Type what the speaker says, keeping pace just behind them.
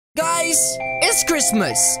Guys, it's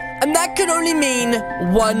Christmas, and that can only mean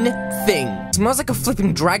one thing. It smells like a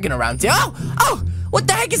flipping dragon around here. Oh, what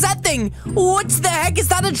the heck is that thing? What the heck? Is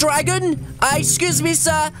that a dragon? Excuse me,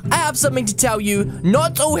 sir. I have something to tell you.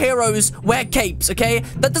 Not all heroes wear capes, okay?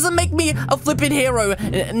 That doesn't make me a flipping hero.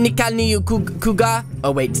 Nikani Kuga.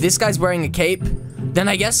 Oh, wait, this guy's wearing a cape? Then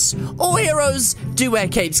I guess all heroes do wear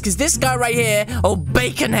capes, because this guy right here,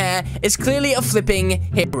 bacon hair, is clearly a flipping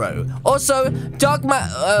hero. Also,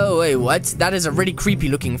 oh, wait, what? That is a really creepy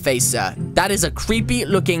looking face, sir. That is a creepy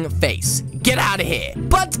looking face. Get out of here.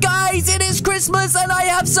 But guys, it is Christmas, and I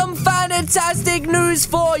have some fantastic news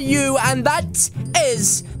for you, and that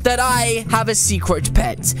is that I have a secret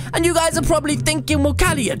pet. And you guys are probably thinking, well,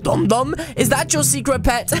 Callie, dum-dum, is that your secret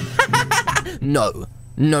pet? No.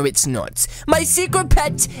 No, it's not. My secret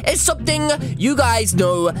pet is something you guys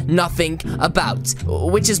know nothing about,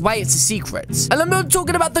 which is why it's a secret. And I'm not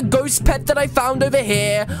talking about the ghost pet that I found over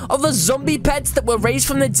here, or the zombie pets that were raised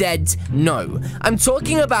from the dead. No, I'm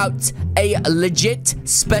talking about a legit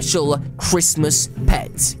special Christmas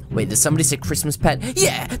pet. Wait, did somebody say Christmas pet?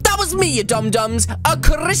 Yeah, that was me, you dum-dums. A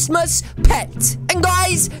Christmas pet. And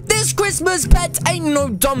guys, this Christmas pet ain't no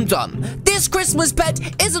dum-dum. This Christmas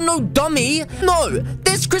pet isn't no dummy. No,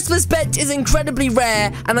 this Christmas pet is incredibly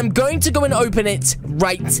rare, and I'm going to go and open it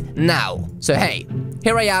right now. So, hey,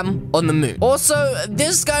 here I am on the moon. Also,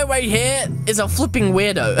 this guy right here is a flipping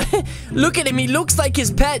weirdo. Look at him. He looks like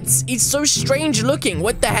his pets. He's so strange looking.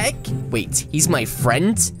 What the heck? Wait, he's my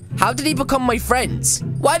friend? How did he become my friend?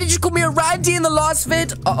 Why did you call me a Randy in the last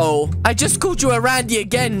vid? Uh-oh. I just called you a Randy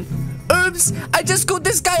again. Oops. I just called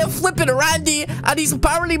this guy a flippin' Randy, and he's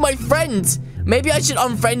apparently my friend. Maybe I should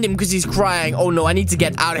unfriend him because he's crying. Oh, no. I need to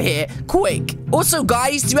get out of here quick. Also,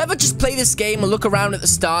 guys, do you ever just play this game and look around at the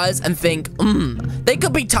stars and think, they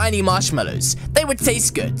could be tiny marshmallows. They would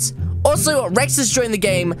taste good. Also, Rex has joined the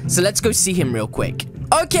game, so let's go see him real quick.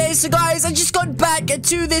 Okay, so guys, I just got back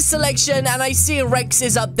to this selection, and I see Rex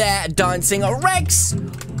is up there dancing. Rex,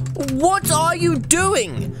 what are you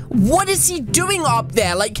doing? What is he doing up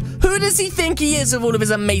there? Like, who does he think he is with all of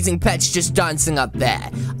his amazing pets just dancing up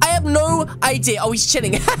there? I have no idea. Oh, he's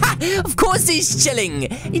chilling. Of course he's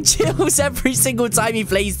chilling. He chills every single time he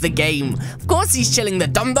plays the game. Of course he's chilling, the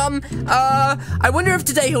dum-dum. I wonder if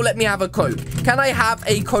today he'll let me have a Coke. Can I have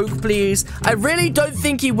a Coke, please? I really don't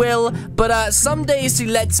think he will, but some days he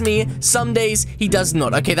lets me, some days he does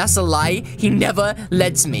not. Okay, that's a lie. He never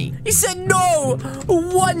lets me. He said no.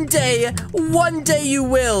 One day you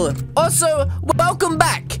will. Also, welcome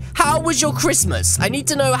back. How was your Christmas? I need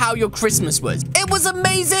to know how your Christmas was. It was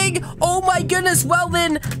amazing. Oh my goodness. Well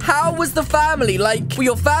then, how was the family? Like, were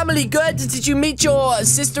your family good? Did you meet your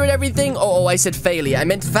sister and everything? Oh, I said failure. I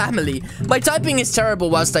meant family. My typing is terrible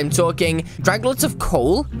whilst I'm talking. Drank lots of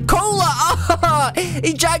cola. Oh,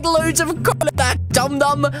 he drank loads of cola. That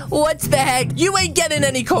dum-dum. What the heck? You ain't getting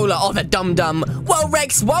any cola. Oh, the dum-dum. Well,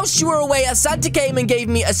 Rex, whilst you were away, Santa came and gave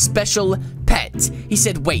me a special pet. He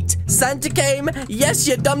said, wait, Santa came? Yes,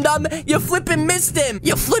 you dum-dum. You flipping missed him.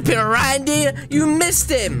 You flipping Randy. You missed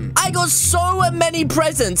him. I got so many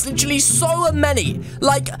presents. Literally so many.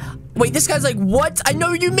 Like, wait, this guy's like, what? I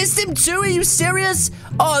know you missed him too. Are you serious?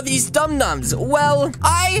 Oh, these dum-dums. Well,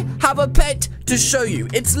 I have a pet to show you.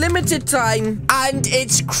 It's limited time, and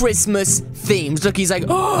it's Christmas themed. Look, he's like,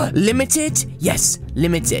 oh, limited? Yes,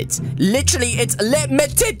 limited. Literally, it's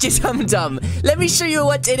limited, you dum-dum. Let me show you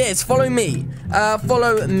what it is. Follow me.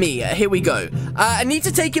 Follow me. Here we go. I need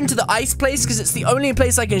to take him to the ice place because it's the only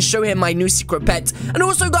place I can show him my new secret pet. And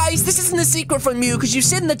also, guys, this isn't a secret from you because you've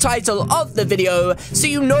seen the title of the video, so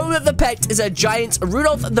you know that the pet is a giant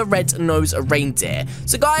Rudolph the Red-Nosed Reindeer.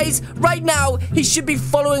 So, guys, right now, he should be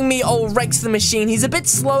following me, old Rex the Machine. He's a bit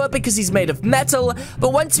slower because he's made of metal,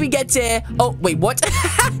 but once we get here... Oh, wait, what?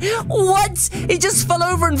 What? He just fell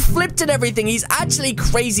over and flipped and everything. He's actually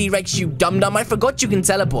crazy, Rex, you dum-dum. I forgot you can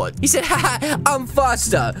teleport. He said, haha, I'm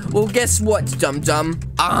faster. Well, guess what, dum-dum?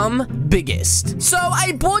 I'm biggest. So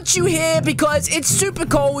I brought you here because it's super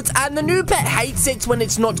cold, and the new pet hates it when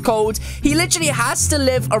it's not cold. He literally has to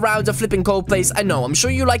live around a flipping cold place. I know, I'm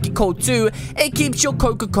sure you like it cold too. It keeps your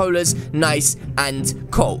Coca-Colas nice and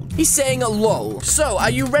cold. He's saying lol. So, are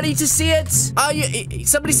you ready to see it? Are you...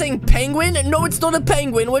 Somebody saying penguin? No, it's not a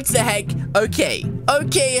penguin. What the heck? Okay.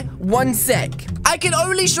 Okay, 1 sec. I can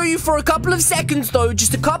only show you for a couple of seconds, though.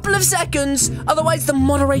 Just a couple of seconds. Otherwise, the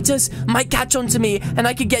moderators might catch on to me, and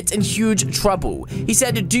I could get in huge trouble. He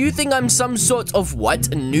said, do you think I'm some sort of, what,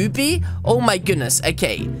 a newbie? Oh, my goodness.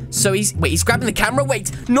 Okay. So, he's grabbing the camera.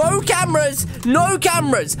 Wait. No cameras. No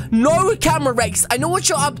cameras. No camera, Rex. I know what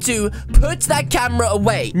you're up to. Put that camera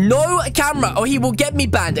away. No camera. Oh, he will get me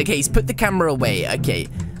banned. Okay, he's put the camera away. Okay.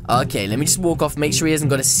 Okay, let me just walk off. Make sure he hasn't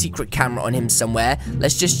got a secret camera on him somewhere.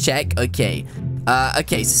 Let's just check. Okay.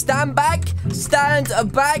 Okay, so stand back. Stand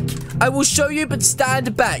back. I will show you, but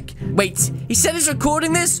stand back. Wait, he said he's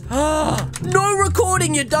recording this? No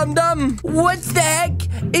recording, you dum-dum. What the heck?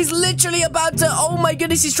 He's literally about to... Oh my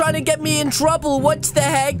goodness, he's trying to get me in trouble. What the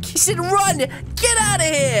heck? He said run. Get out of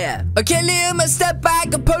here. Okay, Liam, step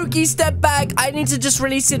back. Pokey, step back. I need to just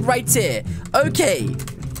release it right here. Okay.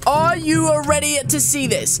 Are you ready to see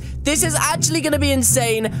this? This is actually going to be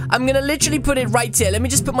insane. I'm going to literally put it right here. Let me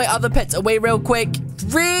just put my other pets away real quick.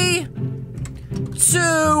 3,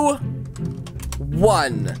 2,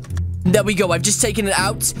 1. There we go. I've just taken it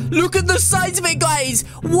out. Look at the size of it, guys.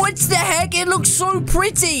 What the heck? It looks so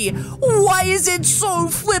pretty. Why is it so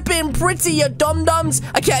flippin' pretty, you dum-dums?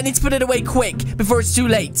 Okay, I need to put it away quick before it's too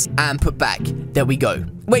late. And put back. There we go.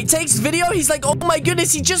 Wait, takes video? He's like, oh my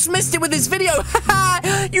goodness, he just missed it with his video.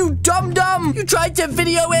 Haha, you dum-dum. You tried to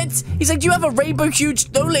video it. He's like, do you have a rainbow huge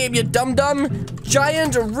snow lamb, you dum-dum?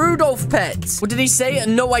 Giant Rudolph pet. What did he say?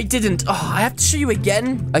 No, I didn't. Oh, I have to show you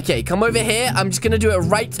again. Okay, come over here. I'm just gonna do it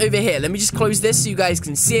right over here. Let me just close this so you guys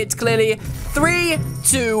can see it clearly. 3,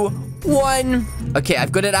 2, 1. Okay,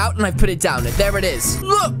 I've got it out and I've put it down. There it is.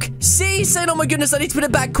 Look, see? Saying, oh my goodness, I need to put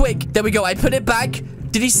it back quick. There we go. I put it back.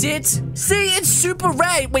 Did he see it? See, it's super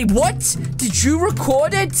rare. Wait, what? Did you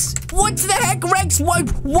record it? What the heck, Rex?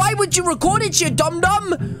 Why would you record it, you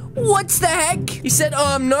dum-dum? What the heck? He said,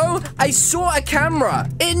 no. I saw a camera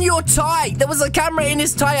in your tie. There was a camera in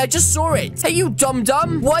his tie. I just saw it. Hey, you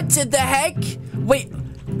dum-dum. What the heck?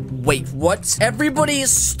 Wait, what? Everybody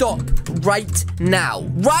stop right now.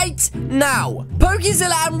 Right now.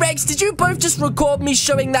 Pokezilla and Rex, did you both just record me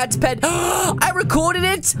showing that pet? I recorded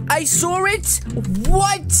it. I saw it.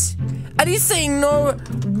 What? And he's saying no.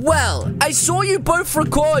 Well, I saw you both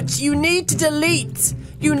record. You need to delete.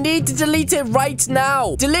 You need to delete it right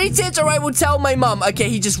now. Delete it or I will tell my mom. Okay,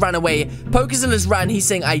 he just ran away. Pokezilla's ran. He's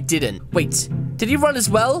saying I didn't. Wait, did he run as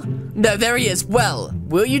well? No, there he is. Well,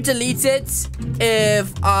 will you delete it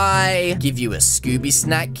if I give you a Scooby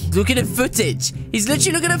snack? Look at the footage. He's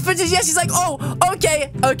literally looking at footage. Yes, he's like, oh,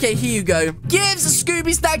 okay. Okay, here you go. Gives a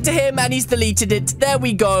Scooby snack to him and he's deleted it. There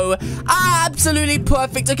we go. Absolutely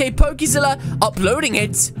perfect. Okay, Pokezilla uploading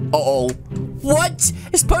it. Uh-oh. What?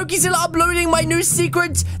 Is Pokezilla uploading my new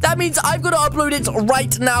secret? That means I've got to upload it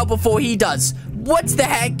right now before he does. What the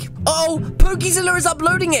heck? Oh, Pokezilla is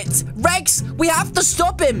uploading it. Rex, we have to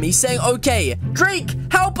stop him. He's saying, okay. Drake,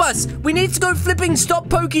 help us. We need to go flipping stop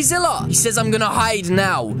Pokezilla. He says, I'm gonna hide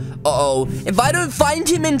now. Uh-oh. If I don't find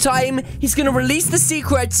him in time, he's gonna release the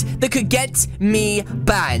secret that could get me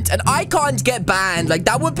banned. And I can't get banned. Like,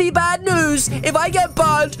 that would be bad news. If I get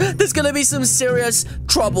banned, there's gonna be some serious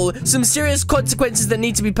trouble. Some serious consequences that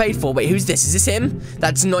need to be paid for. Wait, who's this? Is this him?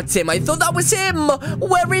 That's not him. I thought that was him.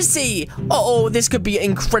 Where is he? Uh-oh, this could be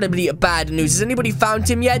incredibly bad news. Has anybody found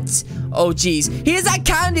him yet? Oh, geez. He is at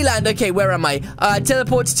Candyland. Okay, where am I?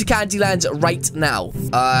 Teleported to Candyland right now.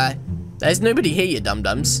 There's nobody here, you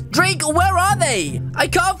dum-dums. Drake, where are they? I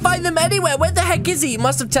can't find them anywhere. Where the heck is he? He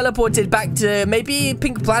must have teleported back to maybe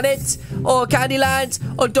Pink Planet or Candyland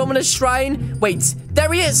or Dominus Shrine. Wait,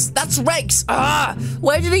 there he is. That's Rex.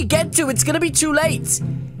 Where did he get to? It's gonna be too late.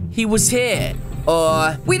 He was here.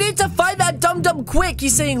 We need to find that dum-dum quick.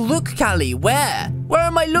 He's saying, look, Callie, where? Where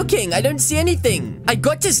am I looking? I don't see anything. I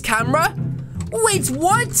got his camera? Wait,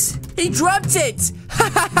 what? He dropped it.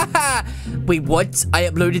 Wait, what? I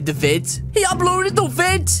uploaded the vid? He uploaded the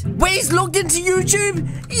vid? Wait, he's logged into YouTube?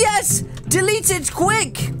 Yes! Delete it,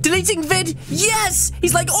 quick! Deleting vid? Yes!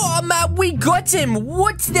 He's like, oh man, we got him.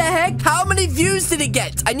 What the heck? How many views did it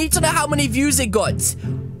get? I need to know how many views it got.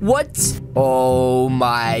 What? Oh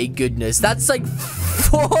my goodness. That's like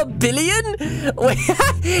 4 billion? Wait,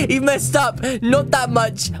 he messed up. Not that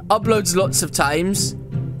much. Uploads lots of times.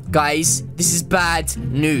 Guys, this is bad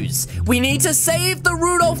news. We need to save the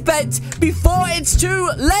Rudolph pet before it's too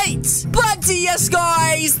late. But yes,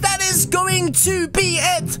 guys, that is going to be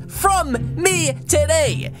it from me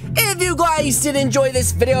today. If you guys did enjoy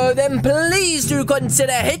this video, then please do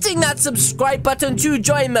consider hitting that subscribe button to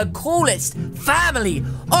join the coolest family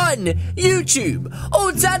on YouTube.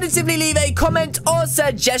 Alternatively, leave a comment or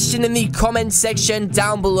suggestion in the comment section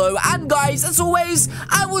down below. And guys, as always,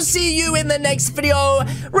 I will see you in the next video.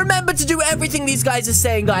 Remember to do everything these guys are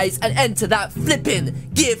saying, guys, and enter that flippin'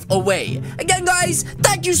 giveaway. Again, guys,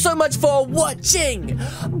 thank you so much for watching.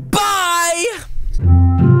 Bye!